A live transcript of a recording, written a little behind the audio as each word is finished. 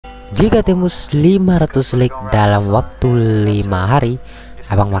Jika tembus 500 like dalam waktu 5 hari,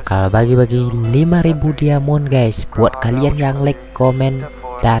 abang bakal bagi-bagi 5.000 diamond guys. Buat kalian yang like, komen,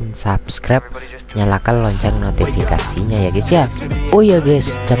 dan subscribe, nyalakan lonceng notifikasinya ya guys ya. Oh ya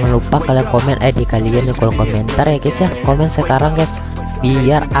guys, jangan lupa kalian komen ID kalian di kolom komentar ya guys ya. Komen sekarang guys,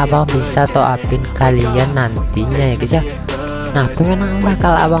 biar abang bisa top-upin kalian nantinya ya guys ya. Nah, pemenang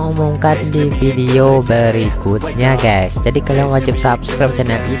bakal abang umumkan di video berikutnya guys. Jadi kalian wajib subscribe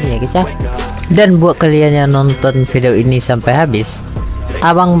channel ini ya guys ya. Dan buat kalian yang nonton video ini sampai habis,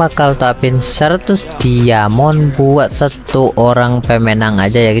 abang bakal tapin 100 diamond buat satu orang pemenang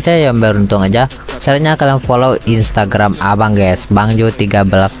aja ya guys ya, yang beruntung aja. Caranya kalian follow Instagram abang guys,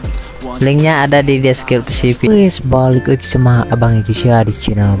 bangjo13. Linknya ada di deskripsi video. Guys, balik lagi sama abang Indonesia di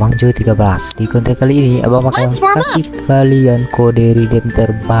channel bangjo13. Di konten kali ini abang bakal kasih kalian kode redeem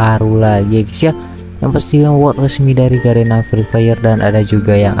terbaru lagi guys ya, yang pasti word resmi dari garena Free Fire, dan ada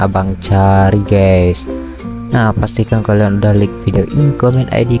juga yang abang cari guys. Nah, pastikan kalian udah like video ini, komen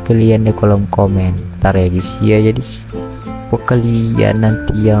ID kalian di kolom komentar ya guys ya. Jadi buat kalian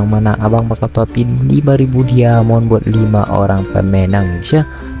nanti yang mana abang bakal topin 5.000 diamond buat 5 orang pemenang guys ya.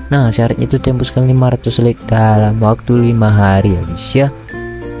 Nah, syaratnya itu tembuskan 500 like dalam waktu 5 hari ya guys ya.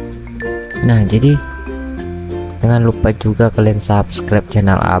 Nah, jadi jangan lupa juga kalian subscribe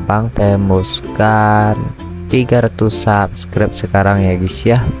channel abang, tembuskan 300 subscribe sekarang ya guys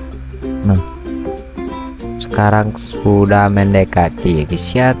ya. Nah, sekarang sudah mendekati ya guys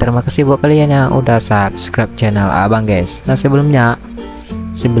ya. Terima kasih buat kalian yang udah subscribe channel abang guys. Nah, sebelum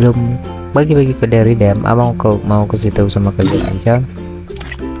bagi-bagi kode redeem, abang mau kasih tahu sama kalian aja.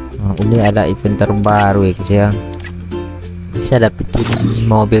 Nah, ini ada event terbaru ya guys ya. Bisa dapetin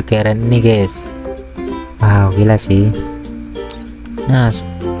mobil keren nih guys. Wow, gila sih. Nah,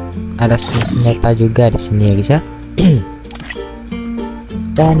 ada senjata juga di sini ya guys ya.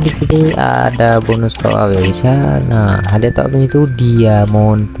 Dan di sini ada bonus top up ya guys ya. Nah, ada top up itu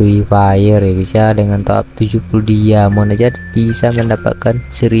diamond Free Fire ya guys ya. Dengan top up 70 diamond aja bisa mendapatkan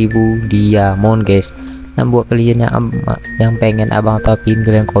 1000 diamond guys. Nah, buat kalian yang pengen abang topin,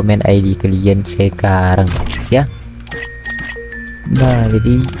 kalian komen ID kalian sekarang guys ya. Nah,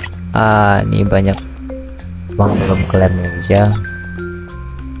 jadi ini banyak abang belum kalian ya guys ya.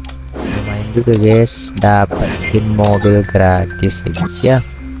 Lumayan juga guys, dapat skin mobil gratis ya guys ya.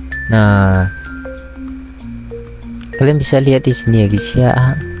 Nah, kalian bisa lihat di sini ya guys ya,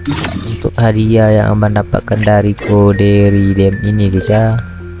 untuk hadiah yang abang dapatkan dari kode redeem ini guys ya.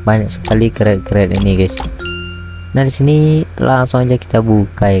 Banyak sekali keren-keren ini guys. Nah, di sini langsung aja kita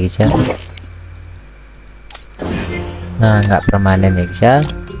buka ya guys ya. Nah, nggak permanen ya guys ya.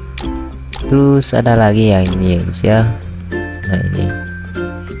 Terus ada lagi yang ini ya guys ya. Nah, ini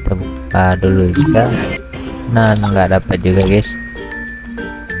kita buka dulu ya guys ya. Nah, nggak dapat juga guys.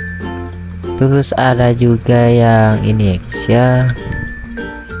 Terus ada juga yang ini ya guys ya.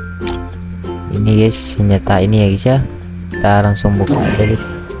 Ini guys, senjata ini ya guys ya. Kita langsung buka aja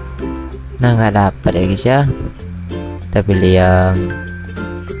guys. Nah, nggak dapat ya guys ya. Kita pilih yang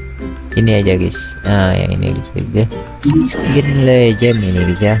ini aja guys. Nah, yang ini guys ya. Skin legend ini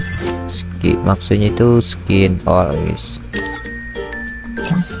guys ya. Maksudnya itu skin all guys.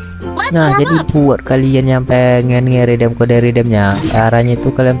 Nah, jadi buat kalian yang pengen nge-redeem kode redeemnya, caranya itu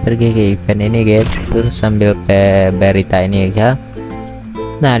kalian pergi ke event ini guys, terus sambil ke berita ini guys ya.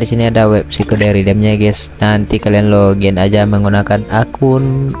 Nah, di sini ada website kode redeemnya guys. Nanti kalian login aja menggunakan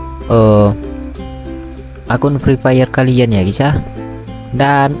akun Free Fire kalian ya guys ya.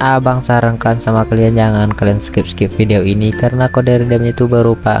 Dan abang sarankan sama kalian jangan kalian skip video ini, karena kode redeemnya itu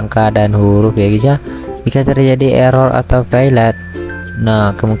berupa angka dan huruf ya guys ya. Jika terjadi error atau failat,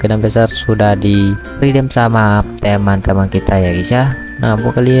 nah kemungkinan besar sudah di redeem sama teman-teman kita ya guys ya. Nah,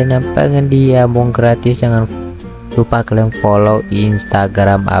 buat kalian yang pengen diamond gratis, jangan lupa kalian follow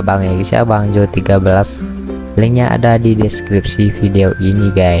Instagram abang ya guys ya, bangjo13. Linknya ada di deskripsi video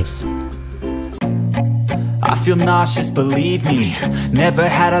ini guys. I feel nauseous, believe me. Never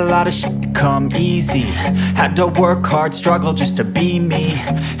had a lot of shit come easy. Had to work hard, struggle just to be me.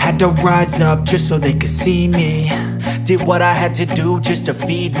 Had to rise up just so they could see me. Did what I had to do just to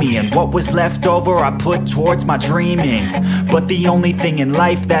feed me, and what was left over I put towards my dreaming. But the only thing in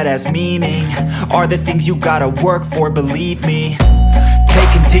life that has meaning are the things you gotta work for, believe me.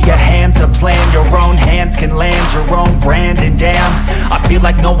 Take into your hands a plan, your own hands can land your own brand. And damn, I feel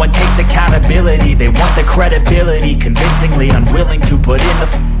like no one takes accountability. They want the credibility, convincingly unwilling to put in the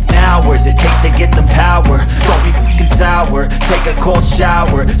hours it takes to get some power. Don't be f***ing sour, take a cold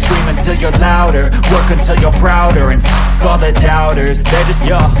shower. Scream until you're louder, work until you're prouder. And f*** all the doubters, they're just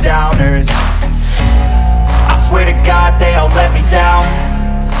your downers. I swear to God they all let me down.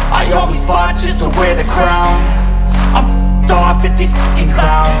 I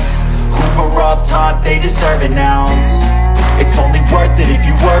deserving ounce. It's only worth it if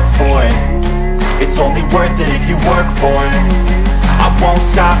you work for it. It's only worth it if you work for it. I won't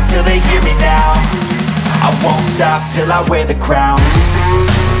stop till they hear me now. I won't stop till I wear the crown.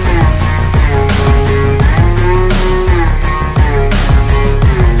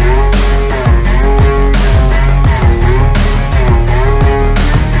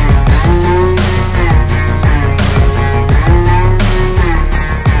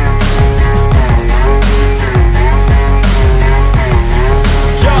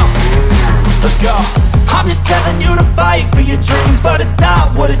 I'm just telling you to fight for your dreams, but it's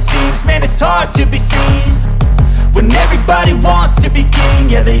not what it seems. Man, it's hard to be seen when everybody wants to be king.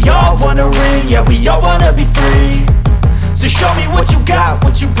 Yeah, they all wanna ring, yeah, we all wanna be free. So show me what you got,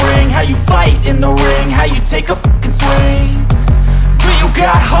 what you bring, how you fight in the ring, how you take a fucking swing. Do you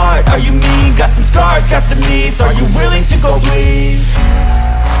got heart, are you mean? Got some scars, got some needs, are you willing to go bleed?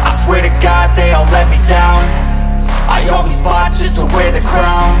 I swear to God they all let me down. I always fought just to wear the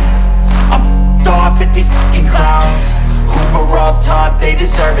crown. I'm off at these fucking clowns who were all taught they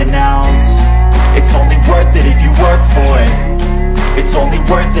deserve an ounce. It's only worth it if you work for it. It's only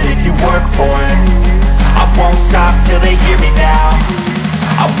worth it if you work for it. I won't stop till they hear me now.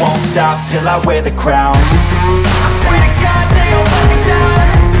 I won't stop till I wear the crown. I swear to God they all let me down.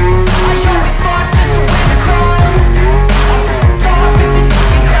 I always fought just to wear the crown. I'm off at these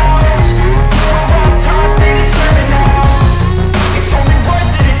fucking clowns who were all taught they deserve an ounce. It's only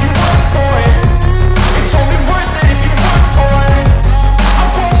worth it if you work for it. It's only worth it if you work for it. I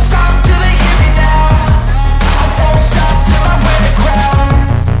won't stop till they hear me now. I won't stop till I wear the crown.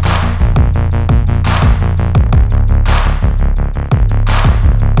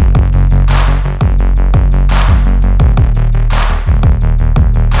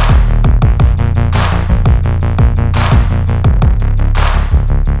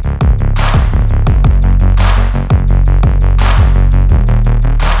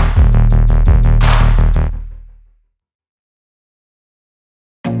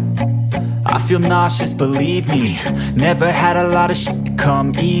 I feel nauseous, believe me. Never had a lot of shit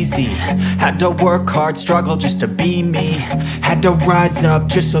come easy. Had to work hard, struggle just to be me. Had to rise up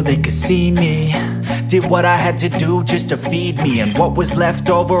just so they could see me. Did what I had to do just to feed me. And what was left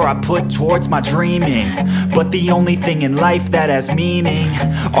over I put towards my dreaming. But the only thing in life that has meaning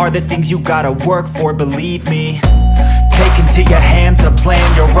are the things you gotta work for, believe me. Take into your hands a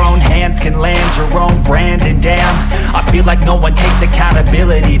plan. Your own hands can land your own brand. And damn, I feel like no one takes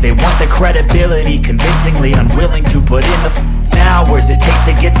accountability. They want the credibility, convincingly unwilling to put in the hours it takes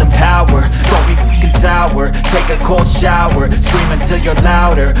to get some power. Don't be fucking sour, take a cold shower. Scream until you're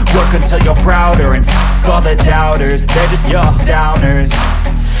louder, work until you're prouder. And all the doubters, they're just your downers.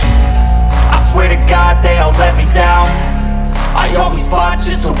 I swear to God they all let me down. I always fought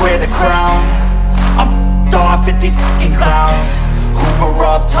just to wear the crown. I'm off at these fucking clowns who were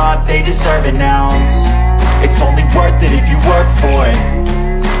all taught they deserve an ounce. It's only worth it if you work for it.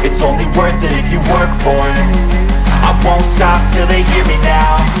 It's only worth it if you work for it. I won't stop till they hear me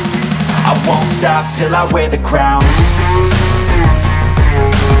now. I won't stop till I wear the crown.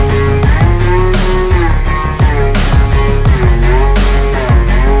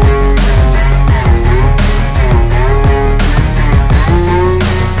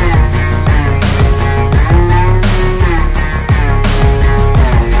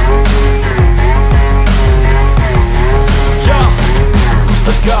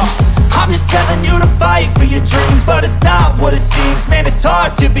 I'm just telling you to fight for your dreams, but it's not what it seems. Man, it's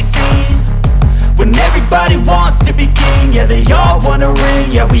hard to be seen when everybody wants to be king. Yeah, they all wanna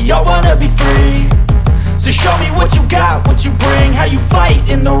ring, yeah, we all wanna be free. So show me what you got, what you bring, how you fight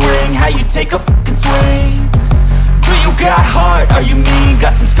in the ring, how you take a fucking swing. Do you got heart, are you mean?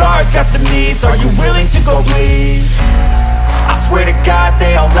 Got some scars, got some needs, are you willing to go bleed? I swear to God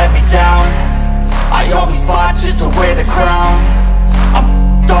they all let me down. I always fought just to wear the crown. I'm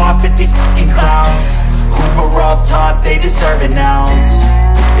off at these fucking clowns who were all taught they deserve an ounce.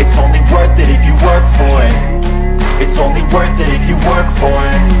 It's only worth it if you work for it. It's only worth it if you work for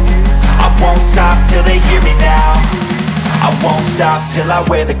it. I won't stop till they hear me now. I won't stop till I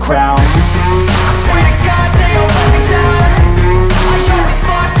wear the crown. I swear to God they all let me